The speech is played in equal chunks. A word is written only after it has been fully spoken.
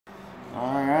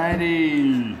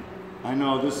Alrighty. I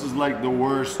know this is like the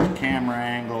worst camera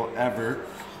angle ever,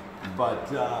 but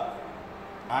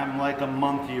I'm like a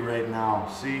monkey right now.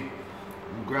 See,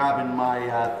 I'm grabbing my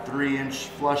 3-inch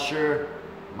flusher,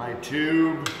 my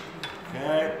tube,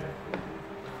 okay?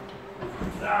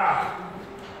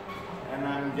 And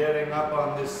I'm getting up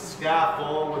on this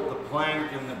scaffold with the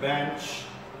plank and the bench.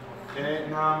 Okay,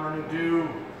 now I'm gonna do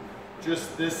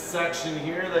just this section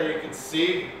here that you can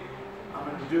see. I'm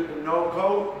going to do the no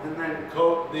coat and then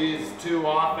coat these 2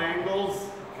 off angles,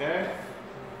 okay?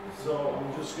 So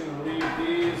I'm just going to leave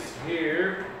these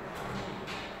here.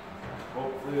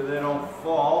 Hopefully they don't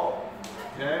fall,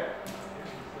 okay?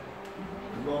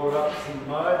 Load up some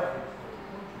mud.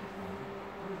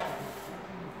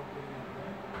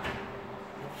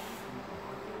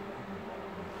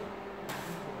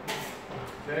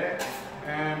 Okay,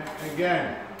 and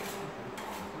again,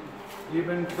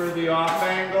 even for the off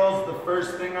angles, the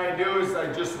first thing I do is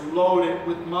I just load it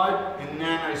with mud and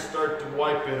then I start to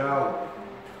wipe it out.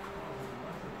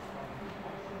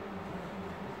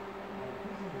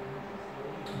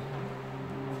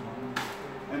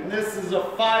 And this is a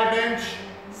 5-inch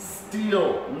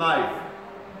steel knife.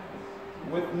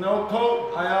 With no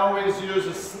coat, I always use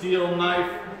a steel knife.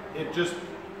 It just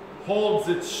holds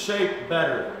its shape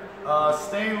better.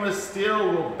 Stainless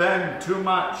steel will bend too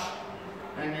much,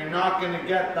 and you're not going to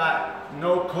get that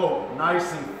no coat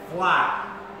nice and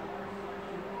flat.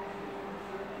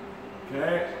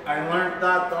 Okay, I learned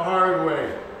that the hard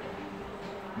way.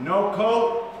 No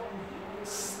coat,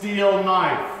 steel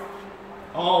knife,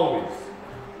 always.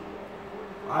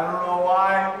 I don't know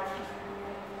why.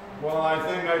 Well, I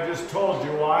think I just told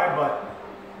you why, but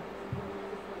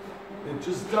it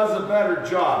just does a better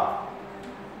job.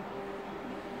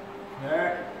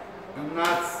 Okay, and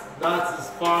that's as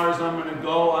far as I'm going to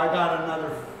go. I got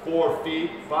another 4 feet,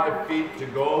 5 feet to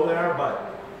go there,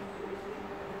 but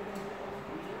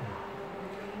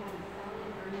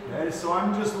okay, so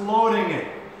I'm just loading it.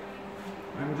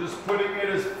 I'm just putting it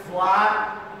as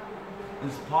flat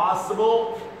as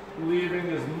possible, leaving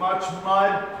as much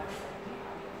mud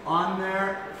on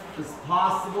there as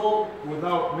possible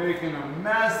without making a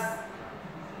mess.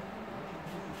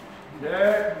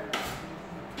 Okay.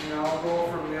 Now I'll go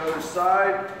from the other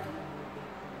side.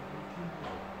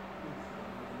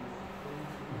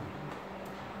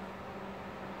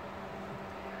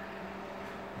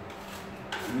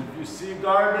 And if you see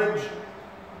garbage,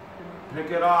 pick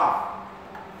it off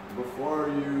before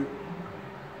you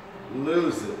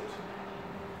lose it.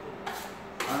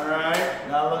 All right,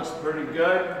 that looks pretty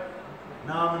good.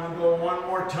 Now I'm going to go one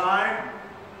more time,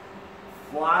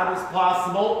 flat as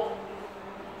possible.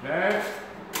 Okay.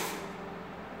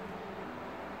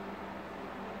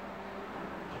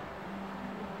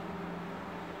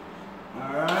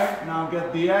 All right, now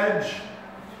get the edge.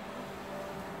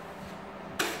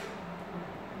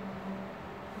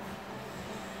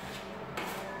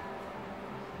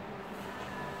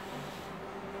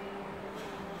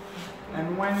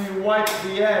 And when you wipe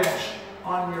the edge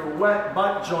on your wet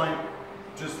butt joint,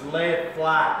 just lay it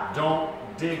flat. Don't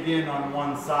dig in on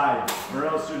one side, or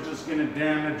else you're just going to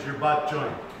damage your butt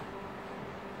joint.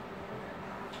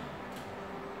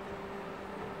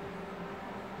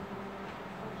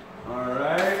 All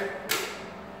right.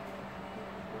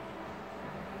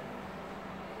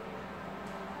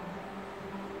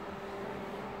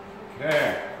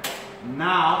 Okay.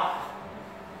 Now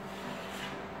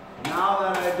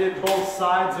that I did both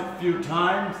sides a few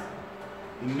times,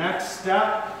 the next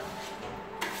step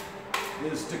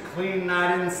is to clean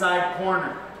that inside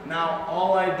corner. Now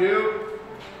all I do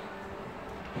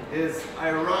is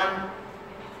I run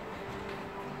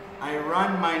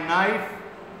my knife.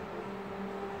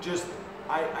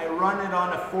 I run it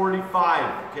on a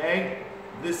 45, okay?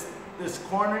 This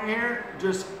corner here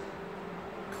just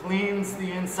cleans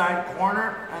the inside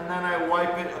corner, and then I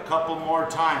wipe it a couple more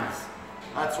times.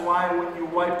 That's why when you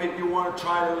wipe it, you want to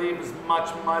try to leave as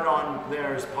much mud on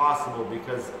there as possible,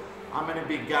 because I'm going to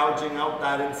be gouging out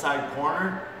that inside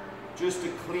corner just to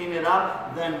clean it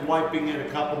up, then wiping it a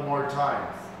couple more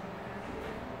times.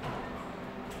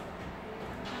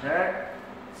 Okay,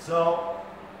 so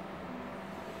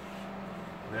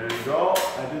there you go.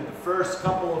 I did the first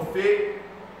couple of feet.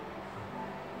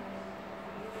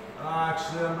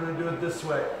 Actually, I'm going to do it this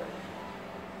way.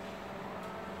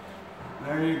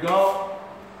 There you go.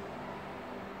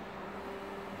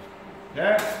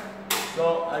 Okay,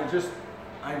 so I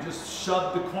just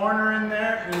shove the corner in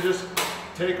there and just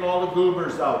take all the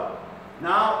goobers out.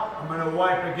 Now I'm going to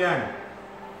wipe again.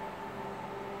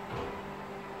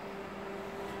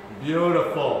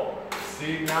 Beautiful.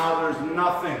 See, now there's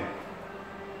nothing.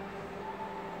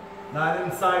 That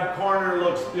inside corner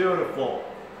looks beautiful.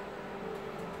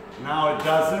 Now it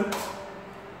doesn't,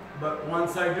 but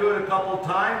once I do it a couple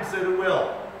times, it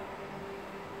will.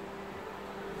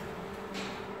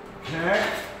 Okay,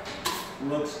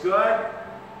 looks good.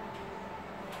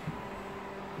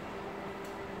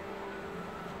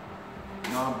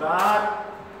 Not bad.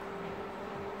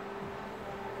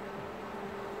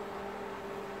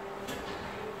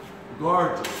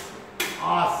 Gorgeous.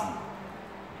 Awesome.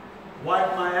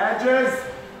 Wipe my edges.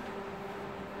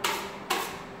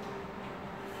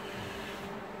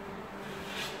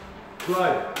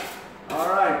 Good. All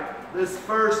right. This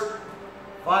first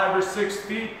 5 or 6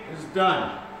 feet is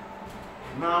done.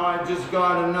 Now I just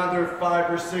got another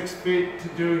 5 or 6 feet to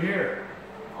do here.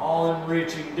 All in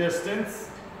reaching distance.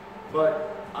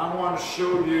 But I want to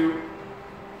show you,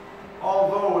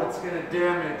 although it's going to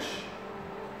damage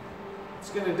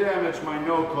my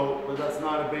no coat, but that's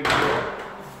not a big deal.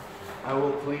 I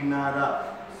will clean that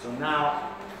up. So now,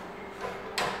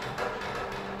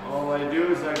 all I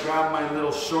do is I grab my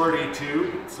little shorty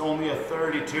tube. It's only a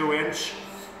 32-inch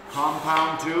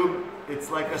compound tube. It's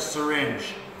like a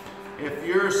syringe. If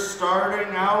you're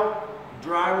starting out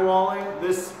drywalling,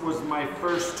 this was my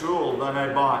first tool that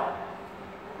I bought.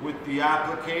 With the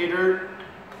applicator,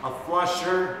 a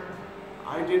flusher.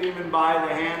 I didn't even buy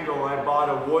the handle. I bought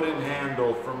a wooden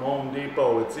handle from Home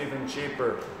Depot. It's even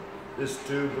cheaper. This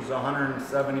tube was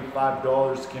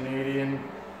 $175 Canadian,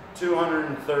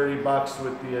 230 bucks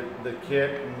with the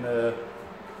kit and the,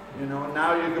 you know,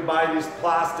 now you can buy these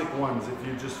plastic ones if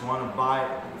you just want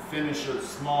to finish a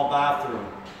small bathroom.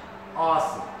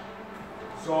 Awesome.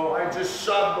 So I just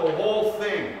shoved the whole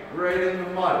thing right in the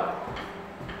mud.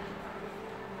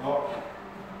 Oh,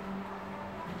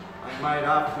 I might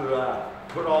have to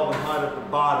put all the mud at the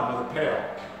bottom of the pail.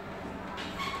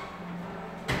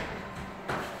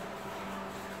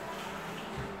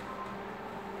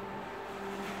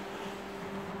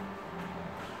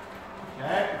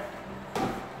 Okay.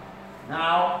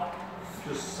 Now,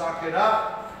 just suck it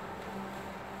up.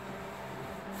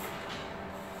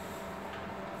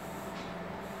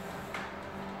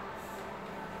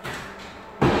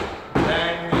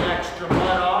 Bang the extra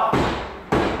mud off.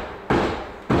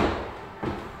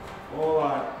 Hold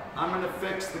on. I'm going to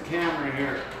fix the camera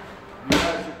here. You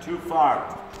guys are too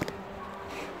far.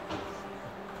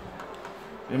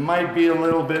 It might be a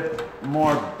little bit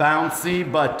more bouncy,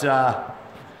 but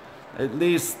at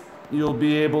least you'll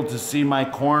be able to see my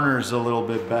corners a little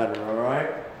bit better, all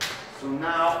right? So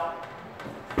now,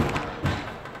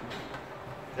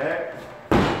 okay,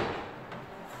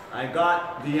 I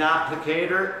got the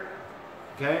applicator,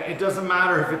 okay? It doesn't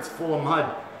matter if it's full of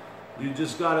mud. You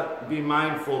just gotta be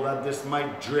mindful that this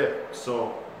might drip,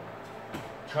 so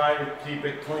try to keep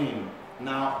it clean.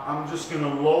 Now, I'm just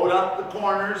gonna load up the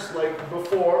corners like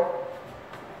before,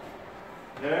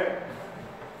 okay?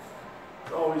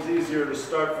 It's always easier to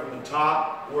start from the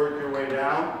top, work your way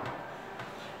down.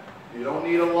 You don't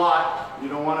need a lot. You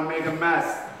don't want to make a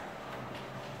mess.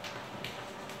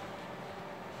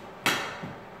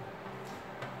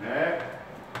 Okay?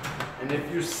 And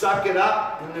if you suck it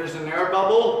up and there's an air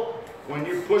bubble, when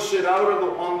you push it out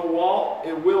on the wall,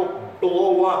 it will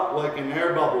blow up like an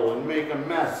air bubble and make a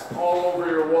mess all over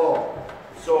your wall.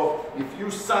 So if you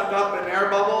suck up an air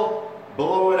bubble,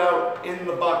 blow it out in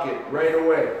the bucket right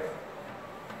away.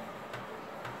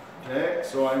 Okay,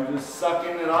 so I'm just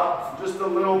sucking it up just a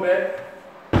little bit.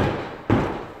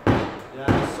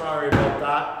 Yeah, sorry about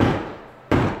that.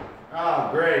 Oh,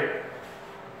 great.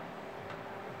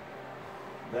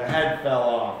 The head fell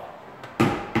off.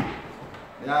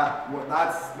 Yeah, well,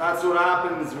 that's what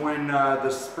happens when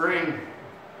the spring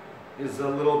is a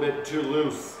little bit too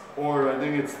loose. Or I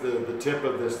think it's the tip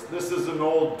of this. This is an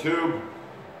old tube.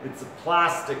 It's a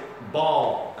plastic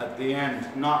ball at the end,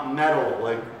 not metal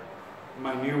like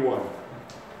my new one.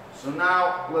 So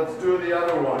now let's do the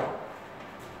other one.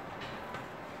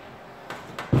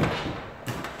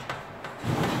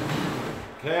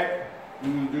 Okay,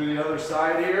 I'm going to do the other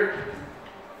side here.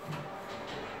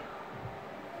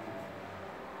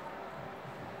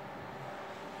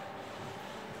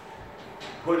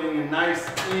 Putting a nice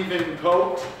even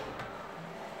coat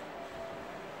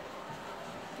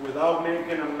without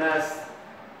making a mess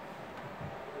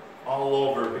all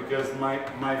over, because my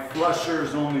flusher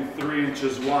is only 3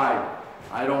 inches wide.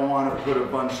 I don't want to put a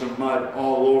bunch of mud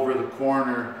all over the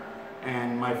corner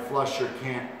and my flusher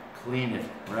can't clean it,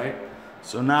 right?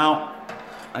 So now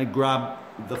I grab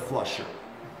the flusher,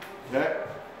 okay?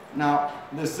 Now,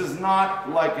 this is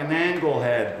not like an angle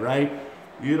head, right?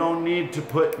 You don't need to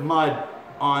put mud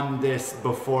on this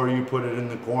before you put it in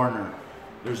the corner.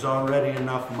 There's already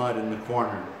enough mud in the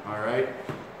corner, all right?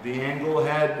 The angle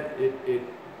head,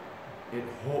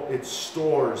 it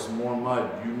stores more mud.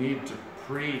 You need to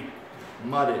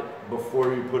pre-mud it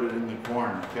before you put it in the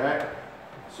corner, okay?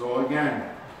 So again,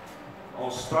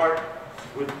 I'll start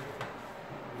with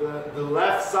the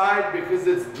left side because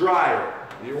it's drier.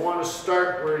 You want to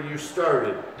start where you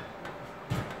started.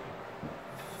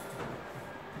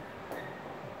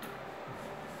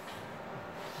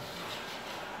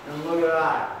 And look at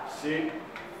that, see?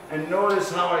 And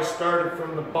notice how I started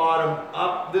from the bottom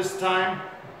up this time,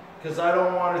 because I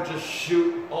don't want to just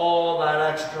shoot all that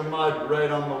extra mud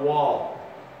right on the wall.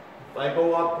 If I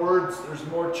go upwards, there's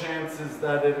more chances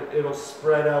that it'll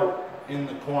spread out in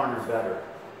the corner better.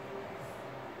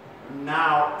 And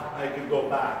now I can go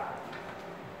back.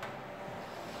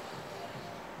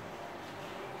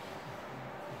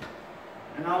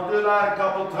 And I'll do that a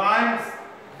couple times.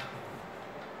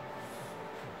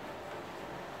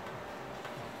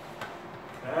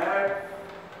 Okay.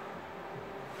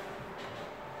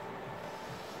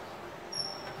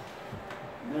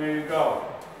 There you go.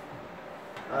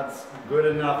 That's good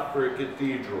enough for a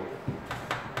cathedral.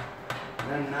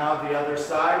 And now the other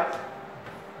side.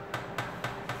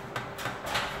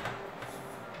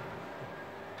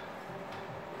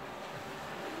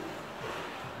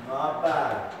 Not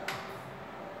bad.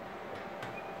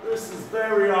 This is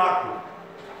very awkward.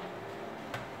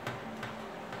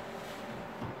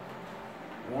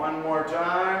 One more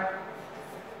time.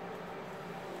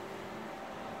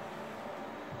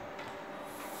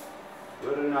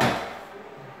 Good enough.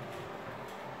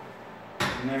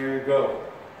 And there you go.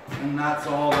 And that's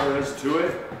all there is to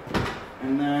it.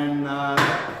 And then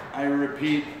I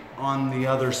repeat on the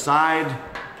other side.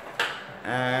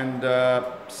 And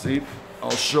see,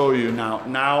 I'll show you now.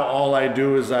 Now all I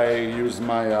do is I use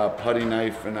my putty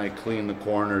knife and I clean the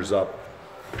corners up.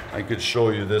 I could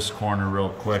show you this corner real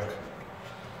quick.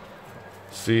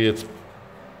 See,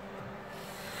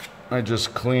 I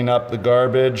just clean up the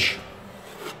garbage,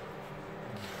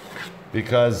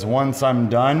 because once I'm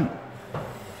done,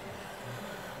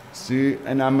 see,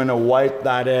 and I'm gonna wipe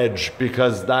that edge,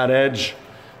 because that edge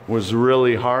was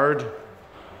really hard.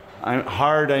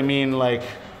 Hard, I mean like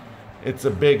it's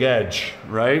a big edge,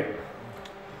 right?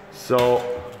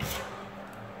 So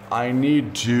I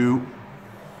need to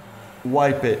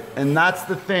wipe it. And that's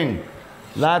the thing.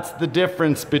 That's the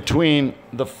difference between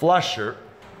the flusher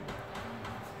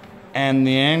and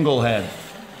the angle head.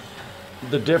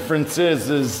 The difference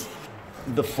is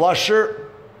the flusher,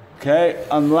 okay,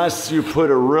 unless you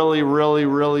put a really, really,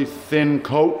 really thin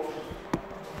coat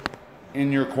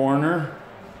in your corner,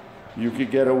 you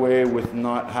could get away with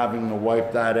not having to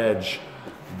wipe that edge.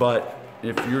 But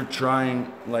if you're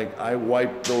trying, like I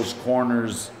wipe those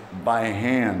corners by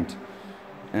hand,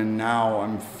 and now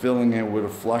I'm filling it with a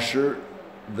flusher,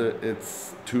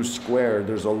 it's too square.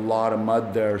 There's a lot of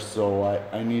mud there, so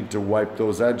I need to wipe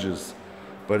those edges.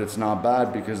 But it's not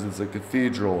bad because it's a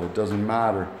cathedral, it doesn't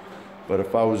matter. But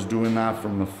if I was doing that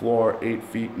from the floor 8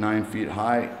 feet, 9 feet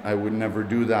high, I would never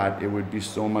do that. It would be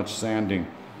so much sanding.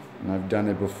 And I've done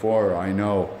it before, I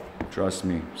know, trust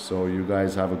me. So you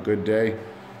guys have a good day,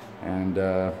 and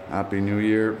Happy New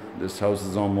Year. This house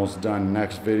is almost done.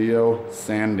 Next video,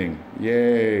 sanding,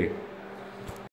 yay.